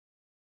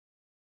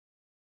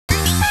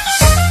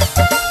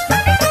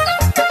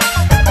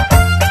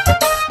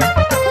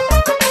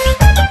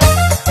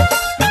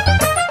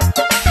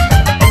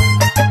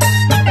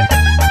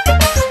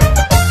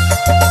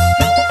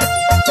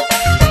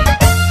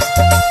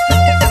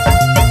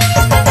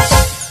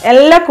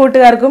എല്ലാ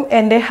കൂട്ടുകാർക്കും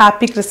എൻ്റെ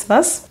ഹാപ്പി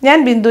ക്രിസ്മസ്. ഞാൻ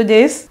ബിന്ദു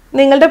ജെയ്സ്.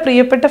 നിങ്ങളുടെ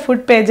പ്രിയപ്പെട്ട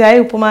ഫുഡ്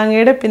പേജായ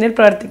ഉപ്പുമാങ്ങയുടെ പിന്നിൽ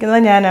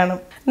പ്രവർത്തിക്കുന്നത് ഞാനാണ്.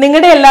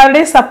 നിങ്ങളുടെ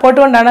എല്ലാവരുടെയും സപ്പോർട്ട്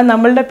കൊണ്ടാണ്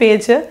നമ്മളുടെ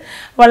പേജ്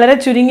വളരെ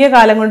ചുരുങ്ങിയ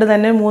കാലം കൊണ്ട്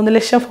തന്നെ 3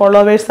 ലക്ഷം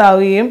ഫോളോവേഴ്സ്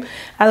ആവുകയും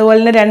അതുപോലെ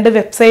തന്നെ 2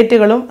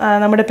 വെബ്സൈറ്റുകളും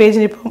നമ്മുടെ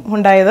പേജിന് ഇപ്പം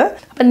ഉണ്ടായത്.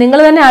 അപ്പം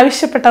നിങ്ങൾ തന്നെ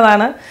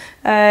ആവശ്യപ്പെട്ടതാണ്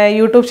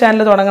യൂട്യൂബ്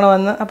ചാനൽ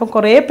തുടങ്ങണമെന്ന്. അപ്പം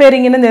കുറേ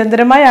പേരിങ്ങനെ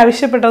നിരന്തരമായി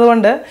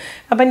ആവശ്യപ്പെട്ടതുകൊണ്ട്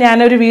അപ്പം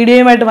ഞാനൊരു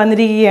വീഡിയോയുമായിട്ട്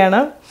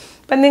വന്നിരിക്കുകയാണ്.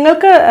 അപ്പം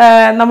നിങ്ങൾക്ക്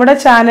നമ്മുടെ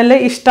ചാനൽ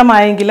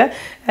ഇഷ്ടമായെങ്കിൽ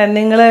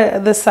നിങ്ങൾ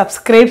ഇത്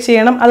സബ്സ്ക്രൈബ്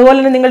ചെയ്യണം. അതുപോലെ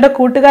തന്നെ നിങ്ങളുടെ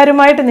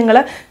കൂട്ടുകാരുമായിട്ട് നിങ്ങൾ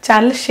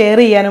ചാനൽ ഷെയർ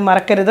ചെയ്യാനും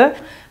മറക്കരുത്.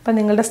 അപ്പം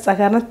നിങ്ങളുടെ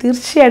സഹകരണം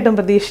തീർച്ചയായിട്ടും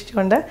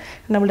പ്രതീക്ഷിച്ചുകൊണ്ട്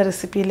നമ്മുടെ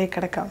റെസിപ്പിയിലേക്ക്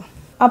കിടക്കാം.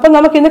 അപ്പം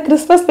നമുക്കിന്ന്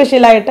ക്രിസ്മസ്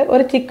സ്പെഷ്യലായിട്ട്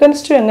ഒരു ചിക്കൻ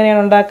സ്റ്റൂ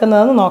എങ്ങനെയാണ്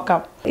ഉണ്ടാക്കുന്നതെന്ന്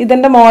നോക്കാം.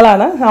 ഇതെൻ്റെ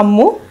മോളാണ്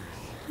അമ്മു.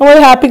 നമ്മൾ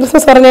ഹാപ്പി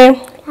ക്രിസ്മസ് പറഞ്ഞേ.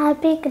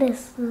 Happy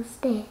Christmas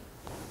day.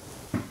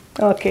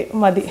 ഓക്കെ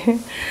മതി.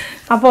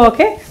 അപ്പോൾ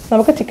ഓക്കെ,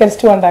 നമുക്ക് ചിക്കൻ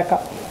സ്റ്റൂ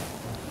ഉണ്ടാക്കാം.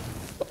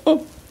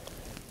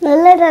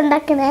 നല്ലതായിട്ട്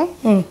ഉണ്ടാക്കണേ.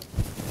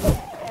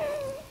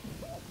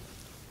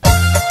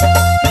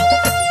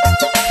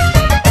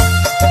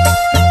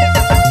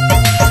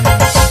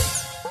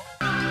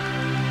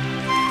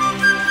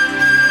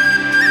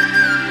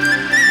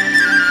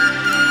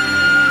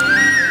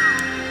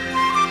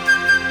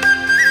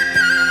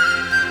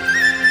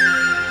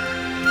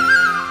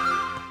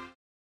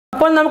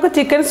 അപ്പോൾ നമുക്ക്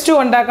ചിക്കൻ സ്റ്റൂ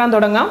ഉണ്ടാക്കാൻ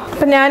തുടങ്ങാം.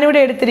 അപ്പം ഞാനിവിടെ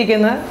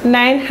എടുത്തിരിക്കുന്നത്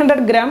 900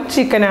 ഗ്രാം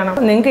ചിക്കനാണ്.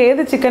 നിങ്ങൾക്ക്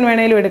ഏത് ചിക്കൻ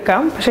വേണേലും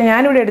എടുക്കാം, പക്ഷെ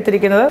ഞാനിവിടെ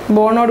എടുത്തിരിക്കുന്നത്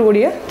ബോണോട്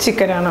കൂടിയ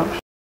ചിക്കനാണ്.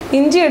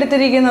 ഇഞ്ചി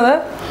എടുത്തിരിക്കുന്നത്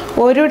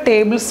 1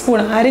 ടേബിൾ സ്പൂൺ,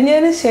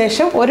 അരിഞ്ഞതിന്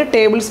ശേഷം 1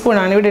 ടേബിൾ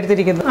സ്പൂണാണ് ഇവിടെ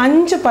എടുത്തിരിക്കുന്നത്.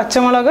 5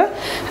 പച്ചമുളക്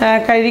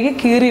കഴുകി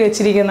കീറി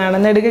വെച്ചിരിക്കുന്നതാണ്,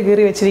 നെടുകെ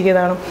കീറി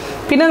വെച്ചിരിക്കുന്നതാണ്.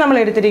 പിന്നെ നമ്മൾ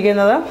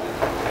എടുത്തിരിക്കുന്നത്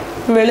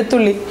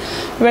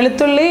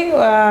വെളുത്തുള്ളി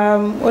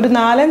ഒരു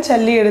 4-5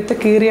 അല്ലി എടുത്ത്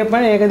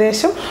കീറിയപ്പോൾ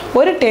ഏകദേശം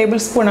 1 ടേബിൾ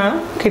സ്പൂണാണ്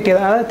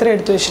കിട്ടിയത്. അത് എത്ര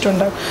എടുത്തു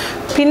വെച്ചിട്ടുണ്ട്.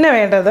 പിന്നെ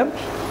വേണ്ടത്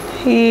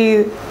ഈ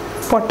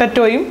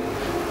പൊട്ടറ്റോയും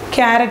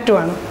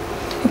ക്യാരറ്റുമാണ്.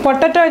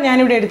 പൊട്ടറ്റോ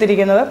ഞാനിവിടെ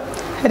എടുത്തിരിക്കുന്നത്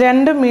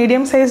 2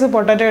 മീഡിയം സൈസ്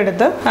പൊട്ടറ്റോ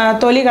എടുത്ത്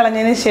തൊലി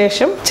കളഞ്ഞതിന്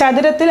ശേഷം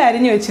ചതുരത്തിൽ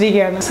അരിഞ്ഞു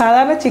വെച്ചിരിക്കുകയാണ്.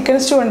 സാധാരണ ചിക്കൻ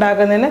സ്റ്റൂ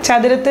ഉണ്ടാക്കുന്നതിന്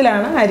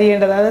ചതുരത്തിലാണ്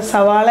അരിയേണ്ടത്. അത്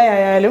സവാള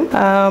ആയാലും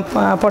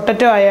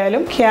പൊട്ടറ്റോ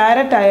ആയാലും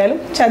ക്യാരറ്റ് ആയാലും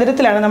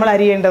ചതുരത്തിലാണ് നമ്മൾ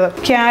അരിയേണ്ടത്.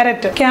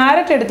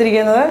 ക്യാരറ്റ്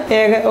എടുത്തിരിക്കുന്നത്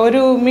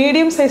ഒരു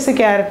മീഡിയം സൈസ്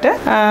ക്യാരറ്റ്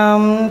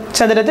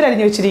ചതുരത്തിൽ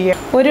അരിഞ്ഞു വെച്ചിരിക്കുക.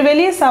 ഒരു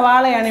വലിയ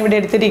സവാളയാണ് ഇവിടെ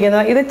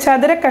എടുത്തിരിക്കുന്നത്. ഇത്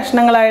ചതുര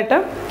കഷ്ണങ്ങളായിട്ട്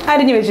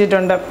അരിഞ്ഞു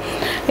വെച്ചിട്ടുണ്ട്.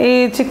 ഈ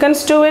ചിക്കൻ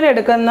സ്റ്റൂവിന്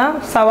എടുക്കുന്ന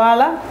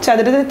സവാള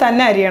ചതുരത്തിൽ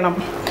തന്നെ അരിയണം.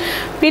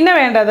 പിന്നെ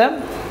വേണ്ടത്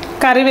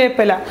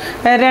കറിവേപ്പില,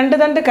 2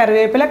 തണ്ട്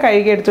കറിവേപ്പില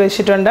കഴുകി എടുത്ത്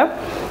വെച്ചിട്ടുണ്ട്.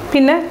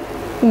 പിന്നെ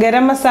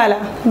ഗരം മസാല,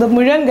 ഇത്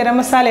മുഴുവൻ ഗരം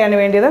മസാലയാണ്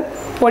വേണ്ടത്,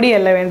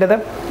 പൊടിയല്ല വേണ്ടത്,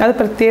 അത്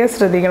പ്രത്യേകം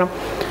ശ്രദ്ധിക്കണം.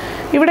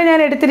 ഇവിടെ ഞാൻ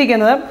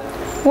എടുത്തിരിക്കുന്നത്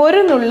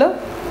 1 നുള്ളു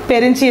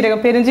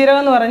പെരുംജീരകം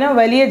എന്ന് പറഞ്ഞാൽ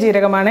വലിയ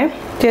ജീരകമാണ്,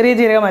 ചെറിയ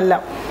ജീരകമല്ല.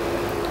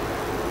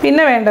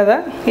 പിന്നെ വേണ്ടത്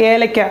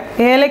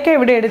ഏലക്ക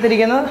ഇവിടെ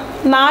എടുത്തിരിക്കുന്നത്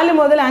 4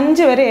 മുതൽ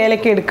 5 വരെ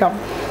ഏലക്ക എടുക്കാം.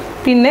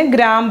 പിന്നെ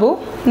ഗ്രാമ്പു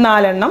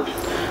 4 എണ്ണം,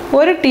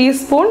 1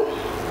 ടീസ്പൂൺ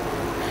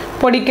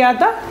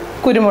പൊടിക്കാത്ത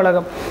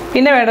കുരുമുളകും.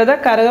 പിന്നെ വേണ്ടത്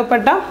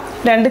കറുകപ്പട്ട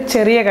 2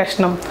 ചെറിയ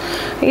കഷ്ണം.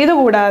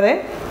 ഇതുകൂടാതെ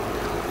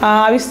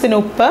ആവശ്യത്തിന്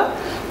ഉപ്പ്,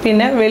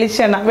 പിന്നെ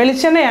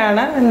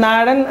വെളിച്ചെണ്ണയാണ്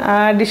നാടൻ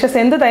ഡിഷസ്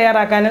എന്ത്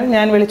തയ്യാറാക്കാനും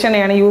ഞാൻ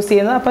വെളിച്ചെണ്ണയാണ് യൂസ്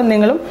ചെയ്യുന്നത്. അപ്പം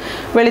നിങ്ങളും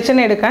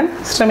വെളിച്ചെണ്ണ എടുക്കാൻ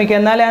ശ്രമിക്കുക,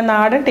 എന്നാലേ ആ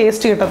നാടൻ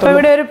ടേസ്റ്റ് കിട്ടത്തുള്ളൂ. അപ്പോൾ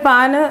ഇവിടെ ഒരു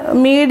പാന്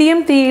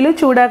മീഡിയം തീയിൽ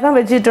ചൂടാക്കാൻ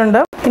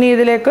വെച്ചിട്ടുണ്ട്. ഇനി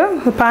ഇതിലേക്ക്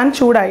പാൻ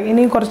ചൂടായി,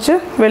 ഇനി കുറച്ച്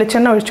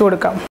വെളിച്ചെണ്ണ ഒഴിച്ചു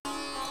കൊടുക്കാം.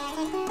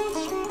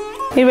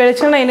 ഈ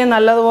വെളിച്ചെണ്ണ ഇനി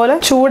നല്ലതുപോലെ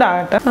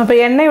ചൂടാകട്ടെ. അപ്പോൾ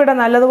എണ്ണ ഇവിടെ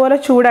നല്ലതുപോലെ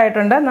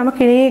ചൂടായിട്ടുണ്ട്.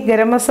 നമുക്കിനി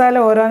ഗരം മസാല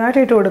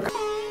ഓരോന്നായിട്ട് ഇട്ട് കൊടുക്കാം.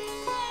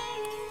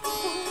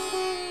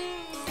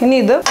 ഇനി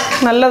ഇത്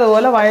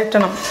നല്ലതുപോലെ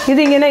വഴറ്റണം.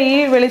 ഇതിങ്ങനെ ഈ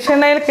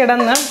വെളിച്ചെണ്ണയിൽ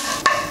കിടന്ന്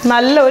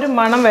നല്ലൊരു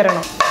മണം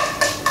വരണം,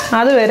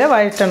 അതുവരെ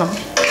വഴറ്റണം.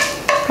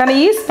 കാരണം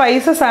ഈ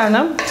സ്പൈസസ്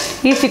ആണ്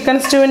ഈ ചിക്കൻ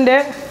സ്റ്റൂവിൻ്റെ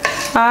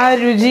ആ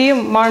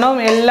രുചിയും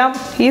മണവും എല്ലാം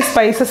ഈ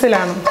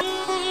സ്പൈസസിലാണ്.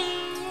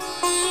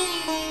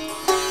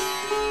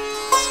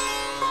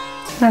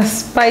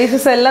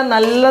 സ്പൈസസ് എല്ലാം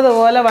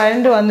നല്ലതുപോലെ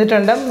വഴണ്ട്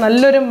വന്നിട്ടുണ്ട്,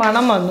 നല്ലൊരു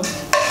മണം വന്നു.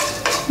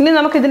 ഇനി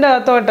നമുക്കിതിൻ്റെ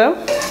അകത്തോട്ട്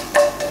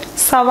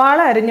സവാള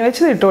അരിഞ്ഞു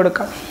വെച്ച് ഇട്ട്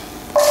കൊടുക്കാം.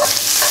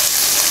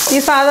 ഈ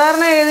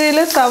സാധാരണ രീതിയിൽ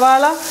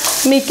സവാള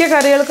മിക്ക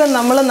കറികൾക്കും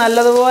നമ്മൾ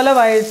നല്ലതുപോലെ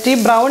വഴറ്റി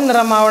ബ്രൗൺ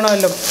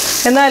നിറമാവണമല്ലോ.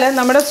 എന്നാൽ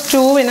നമ്മുടെ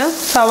സ്റ്റൂവിന്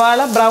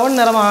സവാള ബ്രൗൺ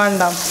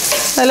നിറമാവണ്ട,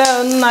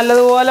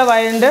 നല്ലതുപോലെ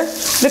വഴണ്ട്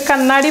ഒരു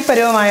കണ്ണാടി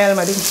പരുവമായാൽ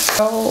മതി.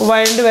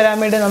 വഴണ്ട് വരാൻ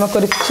വേണ്ടി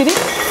നമുക്കൊരു ഇച്ചിരി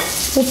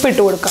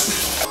ഉപ്പിട്ട് കൊടുക്കാം.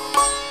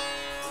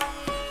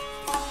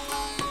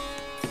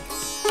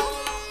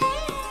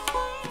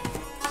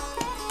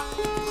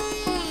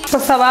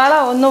 ഇപ്പോൾ സവാള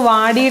ഒന്ന്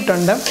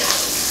വാടിയിട്ടുണ്ട്.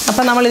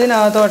 അപ്പം നമ്മൾ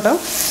ഇതിനകത്തോട്ട്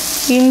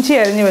ഇഞ്ചി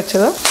അരിഞ്ഞു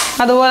വെച്ചത്,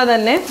 അതുപോലെ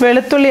തന്നെ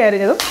വെളുത്തുള്ളി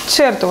അരിഞ്ഞതും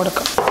ചേർത്ത്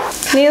കൊടുക്കാം.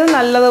 ഇനി ഇത്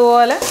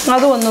നല്ലതുപോലെ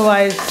അതും ഒന്ന്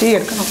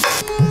വഴറ്റിയെടുക്കണം.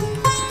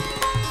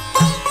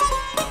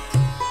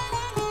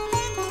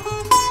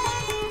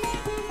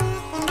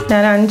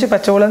 ഞാൻ 5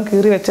 പച്ചമുളക്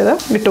കീറി വെച്ചത്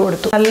ഇട്ട്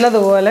കൊടുത്തു.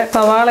 നല്ലതുപോലെ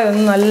സവാള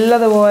ഒന്ന്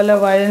നല്ലതുപോലെ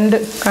വഴണ്ട്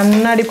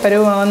കണ്ണാടി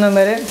പരുവമാവുന്ന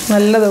വരെ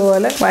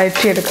നല്ലതുപോലെ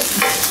വഴറ്റിയെടുക്കാം.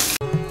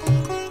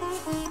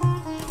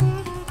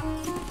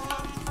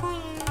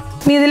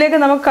 ഇനി ഇതിലേക്ക്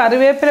നമുക്ക്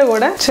കറിവേപ്പില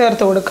കൂടെ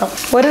ചേർത്ത് കൊടുക്കാം.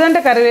 ഒരു തണ്ട്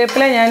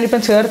കറിവേപ്പില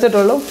ഞാനിപ്പം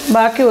ചേർത്തിട്ടുള്ളൂ.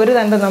 ബാക്കി ഒരു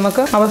തണ്ട്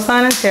നമുക്ക്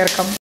അവസാനം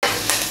ചേർക്കാം.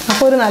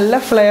 അപ്പോൾ ഒരു നല്ല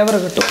ഫ്ലേവർ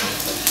കിട്ടും.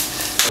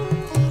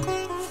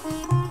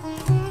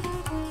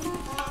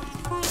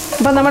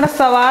 അപ്പം നമ്മുടെ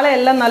സവാള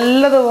എല്ലാം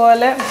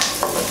നല്ലതുപോലെ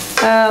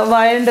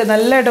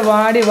നല്ലതായിട്ട്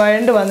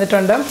വഴണ്ട്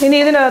വന്നിട്ടുണ്ട്. ഇനി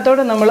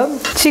ഇതിനകത്തോട്ട് നമ്മൾ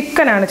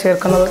ചിക്കനാണ്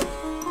ചേർക്കുന്നത്.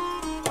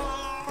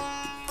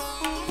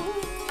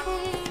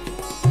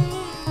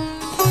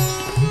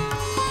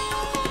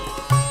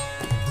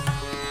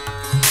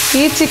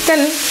 ഈ ചിക്കൻ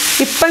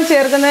ഇപ്പം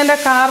ചേർക്കുന്നതിൻ്റെ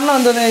കാരണം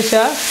എന്താണെന്ന്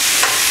വെച്ചാൽ,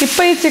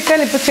 ഇപ്പം ഈ ചിക്കൻ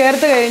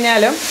ചേർത്ത്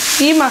കഴിഞ്ഞാലും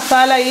ഈ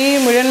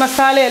മുഴുവൻ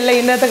മസാലയെല്ലാം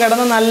ഇതിൻ്റെ അകത്ത്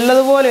കിടന്ന്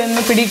നല്ലതുപോലെ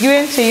ഒന്ന്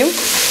പിടിക്കുകയും ചെയ്യും.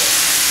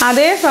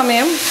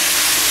 അതേസമയം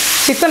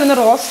ചിക്കൻ ഒന്ന്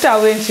റോസ്റ്റ്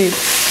ആവുകയും ചെയ്യും.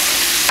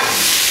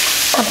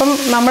 അപ്പം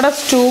നമ്മുടെ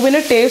സ്റ്റൂവിന്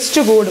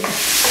ടേസ്റ്റ് കൂടും.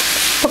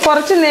 അപ്പോൾ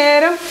കുറച്ച്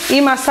നേരം ഈ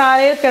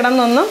മസാലയിൽ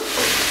കിടന്നൊന്ന്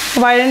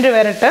വഴണ്ട്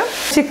വരട്ടെ.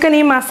 ചിക്കൻ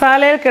ഈ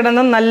മസാലയിൽ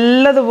കിടന്ന്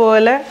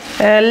നല്ലതുപോലെ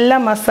എല്ലാ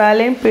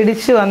മസാലയും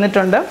പിടിച്ച്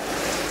വന്നിട്ടുണ്ട്.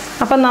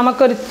 അപ്പം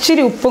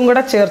നമുക്കൊരിച്ചിരി ഉപ്പും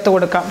കൂടെ ചേർത്ത്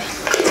കൊടുക്കാം.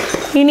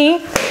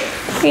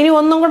 ഇനി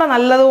ഒന്നും കൂടെ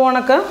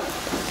നല്ലതുപോണക്ക്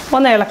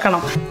ഒന്ന്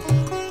ഇളക്കണം.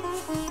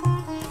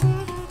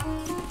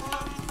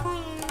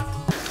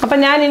 അപ്പം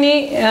ഞാനിനി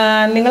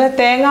നിങ്ങൾ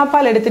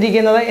തേങ്ങാപ്പാൽ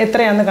എടുത്തിരിക്കുന്നത്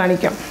എത്രയാണെന്ന്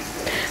കാണിക്കാം.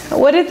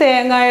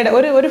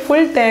 ഒരു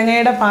ഫുൾ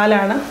തേങ്ങയുടെ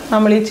പാലാണ്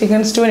നമ്മൾ ഈ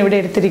ചിക്കൻ സ്റ്റൂവിന് ഇവിടെ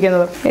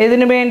എടുത്തിരിക്കുന്നത്.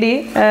 ഇതിനു വേണ്ടി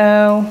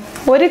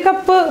 1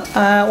 കപ്പ്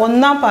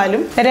ഒന്നാം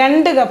പാലും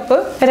 2 കപ്പ്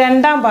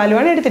രണ്ടാം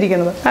പാലുമാണ്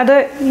എടുത്തിരിക്കുന്നത്. അത്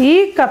ഈ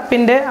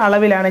കപ്പിൻ്റെ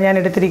അളവിലാണ് ഞാൻ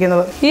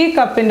എടുത്തിരിക്കുന്നത്. ഈ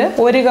കപ്പിൻ്റെ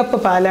 1 കപ്പ്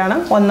പാലാണ്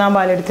ഒന്നാം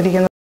പാൽ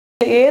എടുത്തിരിക്കുന്നത്.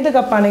 ഏത്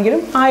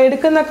കപ്പാണെങ്കിലും ആ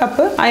എടുക്കുന്ന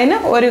കപ്പ് അതിന്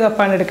 1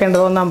 കപ്പാണ്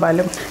എടുക്കേണ്ടത് ഒന്നാം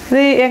പാലും.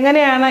 ഇത്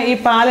എങ്ങനെയാണ് ഈ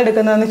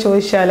പാലെടുക്കുന്നതെന്ന്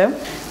ചോദിച്ചാൽ,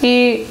 ഈ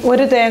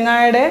ഒരു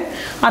തേങ്ങയുടെ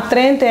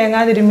അത്രയും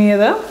തേങ്ങ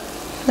തിരുമിയത്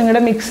നിങ്ങളുടെ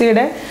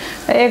മിക്സിയുടെ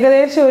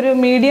ഏകദേശം ഒരു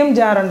മീഡിയം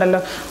ജാറുണ്ടല്ലോ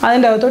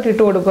അതിൻ്റെ അകത്തോട്ട്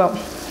ഇട്ട് കൊടുക്കുക.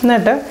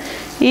 എന്നിട്ട്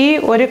ഈ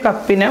 1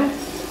 കപ്പിന്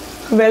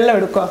വെള്ളം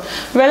എടുക്കുക.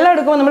 വെള്ളം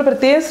എടുക്കുമ്പോൾ നമ്മൾ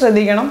പ്രത്യേകം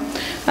ശ്രദ്ധിക്കണം,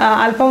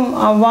 അല്പം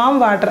വാം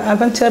വാട്ടർ,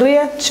 അല്പം ചെറിയ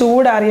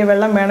ചൂടാറിയ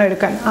വെള്ളം വേണം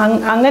എടുക്കാൻ.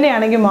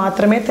 അങ്ങനെയാണെങ്കിൽ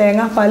മാത്രമേ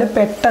തേങ്ങാപ്പാൽ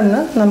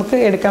പെട്ടെന്ന് നമുക്ക്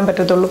എടുക്കാൻ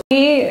പറ്റത്തുള്ളൂ.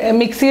 ഈ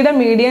മിക്സിയുടെ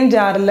മീഡിയം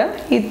ജാറിൽ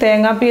ഈ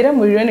തേങ്ങാപ്പീര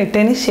മുഴുവൻ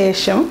ഇട്ടതിന്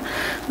ശേഷം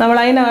നമ്മൾ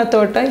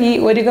അതിനകത്തോട്ട് ഈ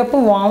 1 കപ്പ്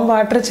വാം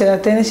വാട്ടർ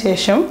ചേർത്തതിന്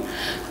ശേഷം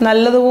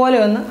നല്ലതുപോലെ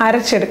ഒന്ന്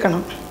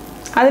അരച്ചെടുക്കണം.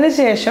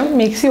 അതിനുശേഷം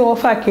മിക്സി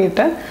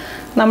ഓഫാക്കിയിട്ട്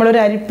നമ്മളൊരു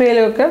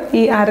അരിപ്പയിലേക്ക്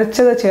ഈ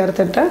അരച്ചത്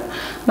ചേർത്തിട്ട്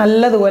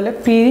നല്ലതുപോലെ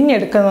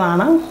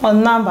പിഴിഞ്ഞെടുക്കുന്നതാണ്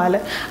ഒന്നാം പാൽ.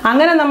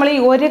 അങ്ങനെ നമ്മൾ ഈ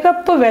 1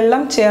 കപ്പ്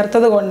വെള്ളം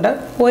ചേർത്തത് കൊണ്ട്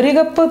 1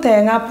 കപ്പ്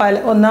തേങ്ങാപ്പാൽ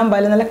ഒന്നാം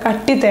പാൽ നല്ല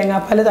കട്ടി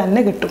തേങ്ങാപ്പാൽ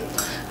തന്നെ കിട്ടും.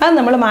 അത്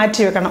നമ്മൾ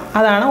മാറ്റി വെക്കണം.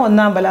 അതാണ്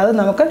ഒന്നാം പാൽ. അത്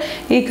നമുക്ക്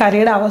ഈ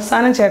കറിയുടെ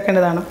അവസാനം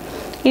ചേർക്കേണ്ടതാണ്.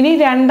 ഇനി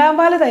രണ്ടാം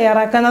പാൽ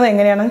തയ്യാറാക്കുന്നത്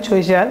എങ്ങനെയാണെന്ന്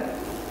ചോദിച്ചാൽ,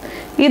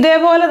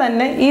 ഇതേപോലെ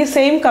തന്നെ ഈ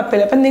സെയിം കപ്പിൽ,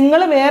 അപ്പം നിങ്ങൾ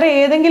വേറെ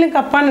ഏതെങ്കിലും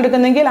കപ്പാണ്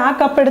എടുക്കുന്നതെങ്കിൽ ആ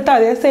കപ്പ് എടുത്താൽ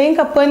മതി. സെയിം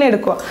കപ്പ് തന്നെ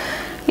എടുക്കുക.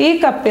 ഈ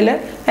കപ്പിൽ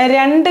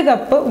 2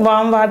 കപ്പ്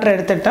വാം വാട്ടർ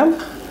എടുത്തിട്ട്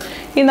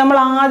ഈ നമ്മൾ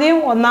ആദ്യം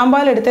ഒന്നാം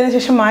പാൽ എടുത്തതിന്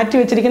ശേഷം മാറ്റി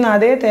വെച്ചിരിക്കുന്ന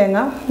അതേ തേങ്ങ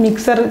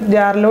മിക്സർ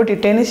ജാറിലോട്ട്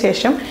ഇട്ടതിന്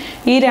ശേഷം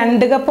ഈ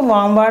 2 കപ്പ്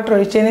വാം വാട്ടർ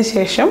ഒഴിച്ചതിന്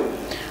ശേഷം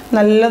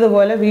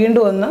നല്ലതുപോലെ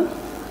വീണ്ടും ഒന്ന്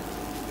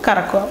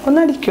കറക്കുക, ഒന്ന്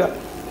അടിക്കുക.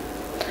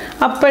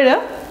 അപ്പോൾ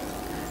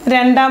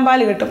രണ്ടാം പാൽ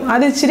കിട്ടും.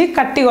 അത് ഇച്ചിരി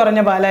കട്ടി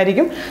കുറഞ്ഞ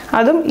പാലായിരിക്കും.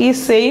 അതും ഈ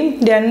സെയിം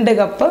 2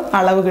 കപ്പ്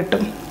അളവ്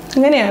കിട്ടും.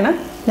 ഇങ്ങനെയാണ്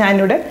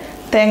ഞാനിവിടെ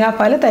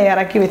തേങ്ങാപ്പാൽ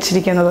തയ്യാറാക്കി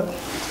വെച്ചിരിക്കുന്നത്.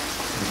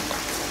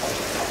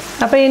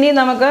 അപ്പോൾ ഇനി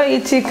നമുക്ക് ഈ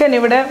ചിക്കൻ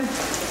ഇവിടെ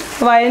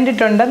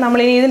വഴണ്ടിട്ടുണ്ട്.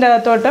 നമ്മളിനി ഇതിൻ്റെ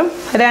അകത്തോട്ട്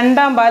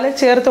രണ്ടാം പാൽ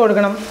ചേർത്ത്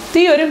കൊടുക്കണം.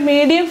 തീ ഒരു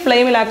മീഡിയം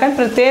ഫ്ലെയിമിലാക്കാൻ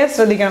പ്രത്യേകം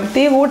ശ്രദ്ധിക്കണം.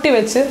 തീ കൂട്ടി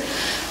വെച്ച്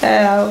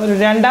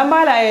രണ്ടാം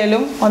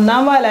പാലായാലും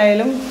ഒന്നാം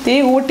പാലായാലും തീ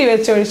കൂട്ടി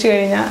വെച്ച് ഒഴിച്ചു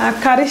കഴിഞ്ഞാൽ ആ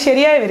കറി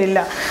ശരിയായി വരില്ല.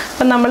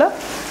 അപ്പം നമ്മൾ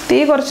തീ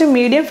കുറച്ച്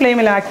മീഡിയം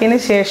ഫ്ലെയിമിലാക്കിയതിന്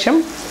ശേഷം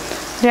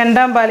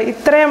രണ്ടാം പാൽ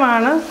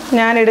ഇത്രയുമാണ്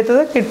ഞാൻ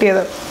എടുത്തത്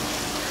കിട്ടിയത്.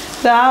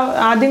 ഇത്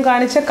ആദ്യം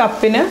കാണിച്ച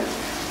കപ്പിന്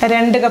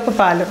 2 കപ്പ്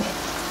പാലും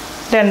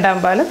രണ്ടാം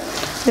പാലും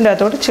ഇതിൻ്റെ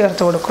അകത്തോട്ട്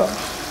ചേർത്ത് കൊടുക്കുക.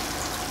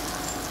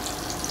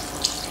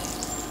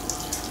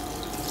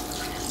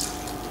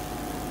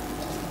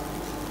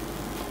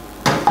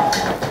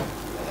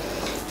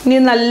 ഇനി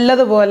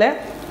നല്ലതുപോലെ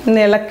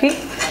ഇളക്കി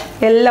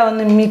എല്ലാം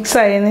ഒന്ന് മിക്സ്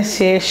ആയതിന്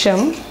ശേഷം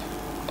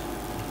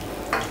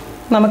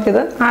നമുക്കിത്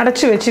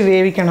അടച്ചു വെച്ച്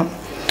വേവിക്കണം.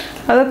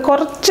 അത്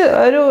കുറച്ച്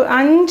ഒരു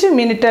 5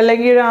 മിനിറ്റ്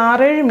അല്ലെങ്കിൽ ഒരു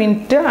 6-7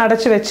 മിനിറ്റ്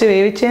അടച്ചു വെച്ച്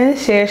വേവിച്ചതിന്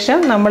ശേഷം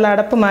നമ്മൾ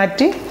അടപ്പ്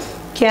മാറ്റി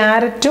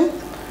ക്യാരറ്റും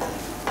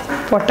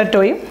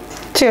പൊട്ടറ്റോയും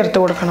ചേർത്ത്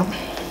കൊടുക്കണം.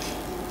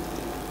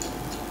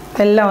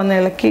 എല്ലാം ഒന്ന്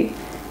ഇളക്കി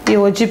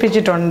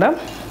യോജിപ്പിച്ചിട്ടുണ്ട്.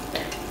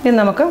 ഇനി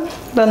നമുക്ക്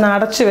ഇതൊന്ന്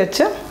അടച്ചു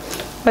വെച്ച്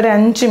ഒരു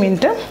 5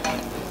 മിനിറ്റ്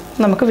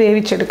നമുക്ക്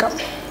വേവിച്ചെടുക്കാം.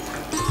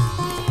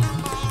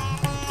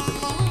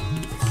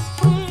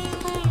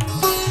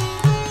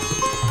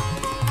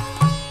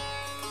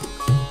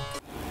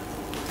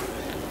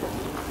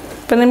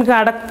 ഇപ്പം നമുക്ക്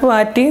അടപ്പ്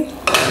മാറ്റി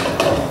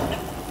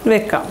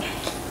വെക്കാം.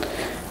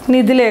 ഇനി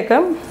ഇതിലേക്ക്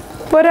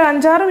ഒരു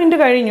 5-6 മിനിറ്റ്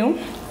കഴിഞ്ഞു,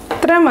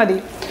 ഇത്ര മതി.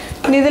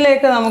 ഇനി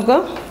ഇതിലേക്ക് നമുക്ക്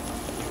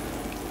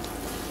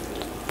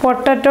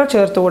പൊട്ടറ്റോ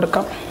ചേർത്ത്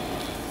കൊടുക്കാം.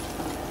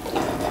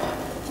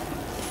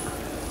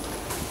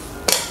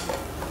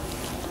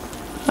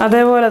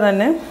 അതേപോലെ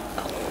തന്നെ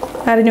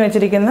അരിഞ്ഞു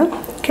വെച്ചിരിക്കുന്ന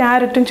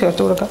ക്യാരറ്റും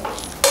ചേർത്ത് കൊടുക്കാം.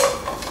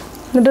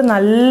 എന്നിട്ട്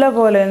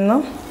നല്ലപോലെ ഒന്ന്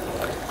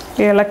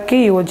ഇളക്കി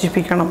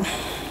യോജിപ്പിക്കണം.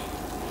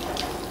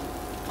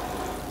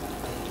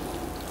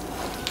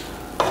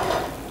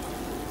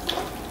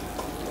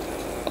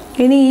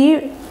 ഇനി ഈ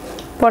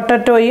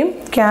പൊട്ടറ്റോയും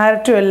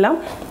ക്യാരറ്റും എല്ലാം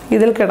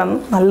ഇതിൽ കിടന്ന്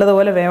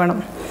നല്ലതുപോലെ വേവണം.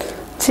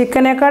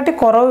 ചിക്കനെക്കാട്ടി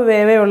കുറവ്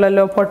വേവേ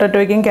ഉള്ളല്ലോ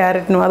പൊട്ടറ്റോയ്ക്കും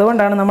ക്യാരറ്റിനും.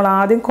 അതുകൊണ്ടാണ് നമ്മൾ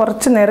ആദ്യം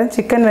കുറച്ച് നേരം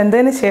ചിക്കൻ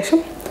വെന്തതിന് ശേഷം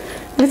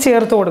ഇത്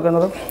ചേർത്ത്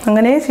കൊടുക്കുന്നത്.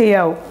 അങ്ങനെ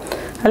ചെയ്യാവൂ,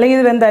 അല്ലെങ്കിൽ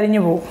ഇത്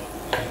വെന്തരിഞ്ഞു പോകും.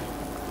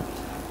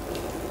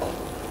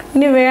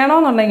 ഇനി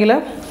വേണമെന്നുണ്ടെങ്കിൽ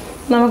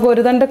നമുക്ക്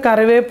ഒരു തണ്ട്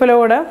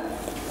കറിവേപ്പിലൂടെ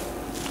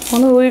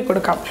ഒന്ന് ഊരി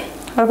കൊടുക്കാം.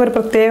 അതൊക്കെ ഒരു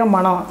പ്രത്യേക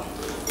മണമാണ്.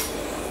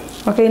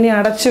 ഓക്കെ, ഇനി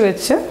അടച്ചു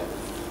വെച്ച്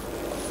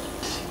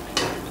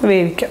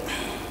വേവിക്കാം.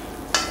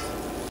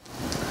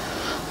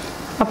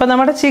 അപ്പോൾ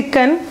നമ്മുടെ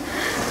ചിക്കൻ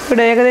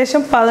ഇവിടെ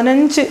ഏകദേശം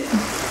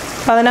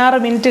 15-16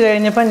 മിനിറ്റ്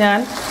കഴിഞ്ഞപ്പോൾ ഞാൻ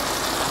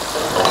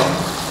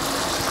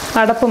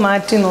അടപ്പ്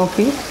മാറ്റി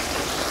നോക്കി.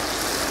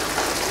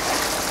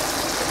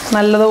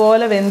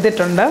 നല്ലതുപോലെ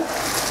വെന്തിട്ടുണ്ട്.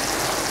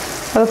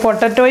 അത്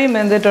പൊട്ടറ്റോയും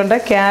വെന്തിട്ടുണ്ട്,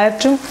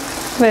 ക്യാരറ്റും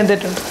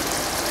വെന്തിട്ടുണ്ട്.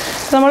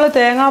 നമ്മൾ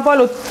തേങ്ങാപ്പാൽ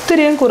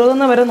ഒത്തിരിയും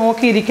കുറുകുന്ന വരെ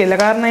നോക്കിയിരിക്കില്ല,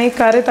 കാരണം ഈ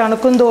കറി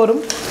തണുക്കും തോറും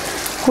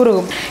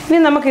കുറുകും. ഇനി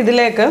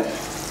നമുക്കിതിലേക്ക്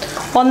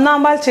 1-ാം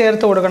പാൽ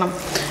ചേർത്ത് കൊടുക്കണം.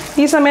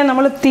 ഈ സമയം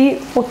നമ്മൾ തീ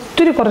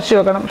ഒത്തിരി കുറച്ച്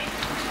വെക്കണം.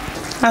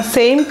 ആ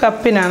സെയിം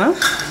കപ്പിനാണ്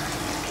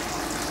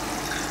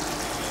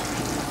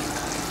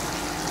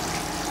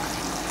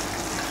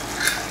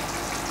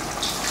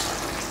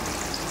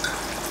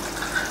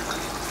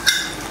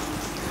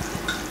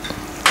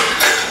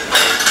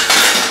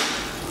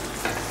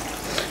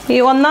ഈ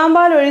 1-ാം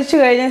പാൽ ഒഴിച്ച്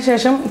കഴിഞ്ഞ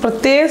ശേഷം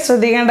പ്രത്യേകം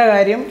ശ്രദ്ധിക്കേണ്ട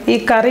കാര്യം, ഈ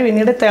കറി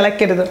പിന്നീട്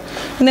തിളയ്ക്കരുത്.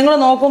 നിങ്ങൾ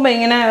നോക്കുമ്പോൾ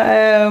ഇങ്ങനെ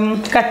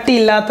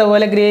കട്ടിയില്ലാത്ത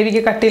പോലെ,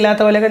 ഗ്രേവിക്ക്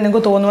കട്ടിയില്ലാത്ത പോലെയൊക്കെ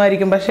നിങ്ങൾക്ക്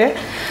തോന്നുമായിരിക്കും. പക്ഷേ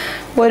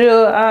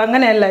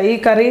അങ്ങനെയല്ല, ഈ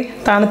കറി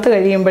തണുത്ത്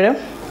കഴിയുമ്പോഴും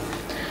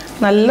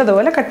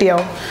നല്ലതുപോലെ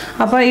കട്ടിയാവും.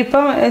 അപ്പോൾ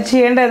ഇപ്പം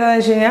ചെയ്യേണ്ടത്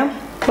എന്താണെന്ന് വെച്ച് കഴിഞ്ഞാൽ,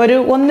 ഒരു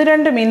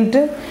 1-2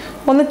 മിനിറ്റ്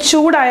ഒന്ന്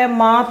ചൂടായാൽ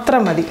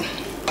മാത്രം മതി.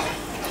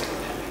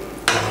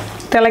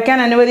 തിളയ്ക്കാൻ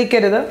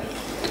അനുവദിക്കരുത്.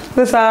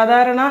 ഇത്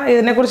സാധാരണ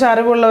ഇതിനെക്കുറിച്ച്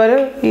അറിവുള്ളവർ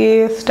ഈ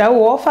സ്റ്റൗ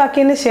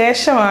ഓഫാക്കിയതിന്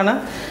ശേഷമാണ്,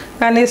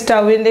 കാരണം ഈ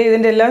സ്റ്റൗവിൻ്റെ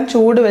ഇതിൻ്റെ എല്ലാം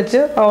ചൂട് വെച്ച്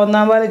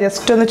 1-ാം പാൽ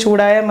ജസ്റ്റ് ഒന്ന്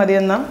ചൂടായാൽ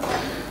മതിയെന്നാണ്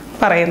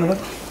പറയുന്നത്.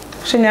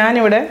 പക്ഷെ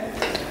ഞാനിവിടെ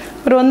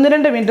ഒരു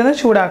 1-2 മിനിറ്റ് ഒന്ന്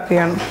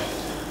ചൂടാക്കുകയാണ്.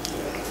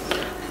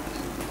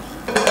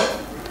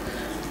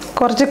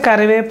 കുറച്ച്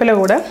കറിവേപ്പില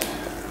കൂടെ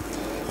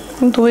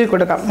തൂവി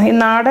കൊടുക്കാം. ഈ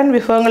നാടൻ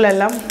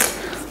വിഭവങ്ങളെല്ലാം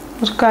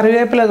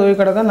കറിവേപ്പില തൂവി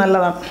കൊടുക്കാൻ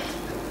നല്ലതാണ്.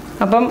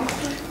 അപ്പം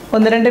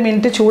 1-2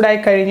 മിനിറ്റ്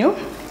ചൂടായി കഴിഞ്ഞു.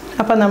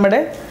 അപ്പം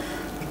നമ്മുടെ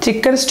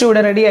ചിക്കൻ സ്റ്റൂടെ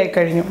റെഡി ആയി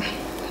കഴിഞ്ഞു.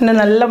 പിന്നെ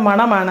നല്ല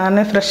മണമാണ്,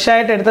 കാരണം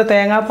ഫ്രഷായിട്ട് എടുത്ത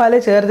തേങ്ങാപ്പാൽ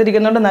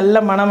ചേർത്തിരിക്കുന്നതുകൊണ്ട് നല്ല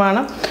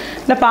മണമാണ്.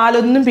 പിന്നെ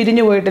പാലൊന്നും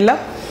പിരിഞ്ഞു പോയിട്ടില്ല.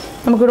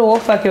 നമുക്കിവിടെ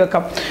ഓഫാക്കി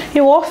വെക്കാം. ഈ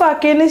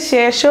ഓഫാക്കിയതിന്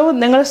ശേഷവും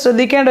നിങ്ങൾ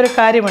ശ്രദ്ധിക്കേണ്ട ഒരു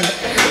കാര്യമുണ്ട്.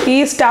 ഈ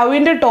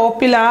സ്റ്റൗവിൻ്റെ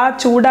ടോപ്പിൽ ആ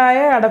ചൂടായ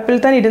അടപ്പിൽ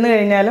തന്നെ ഇരുന്ന്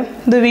കഴിഞ്ഞാലും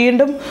ഇത്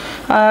വീണ്ടും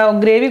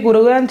ഗ്രേവി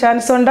കുറുകാൻ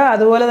ചാൻസ് ഉണ്ട്.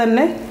 അതുപോലെ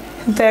തന്നെ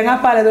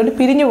തേങ്ങാപ്പാൽ അതുകൊണ്ട്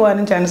പിരിഞ്ഞു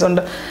പോകാനും ചാൻസ്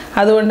ഉണ്ട്.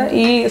 അതുകൊണ്ട്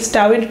ഈ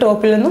സ്റ്റൗവിൻ്റെ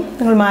ടോപ്പിൽ നിന്നും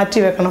നിങ്ങൾ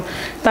മാറ്റി വെക്കണം.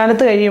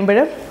 തണുത്ത്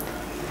കഴിയുമ്പോൾ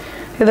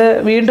ഇത്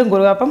വീണ്ടും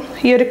കുറുകും. അപ്പം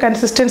ഈ ഒരു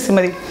കൺസിസ്റ്റൻസി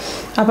മതി.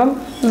 അപ്പം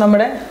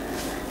നമ്മുടെ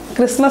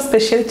ക്രിസ്മസ്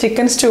സ്പെഷ്യൽ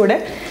ചിക്കൻ സ്റ്റൂടെ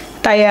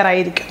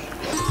തയ്യാറായിരിക്കും.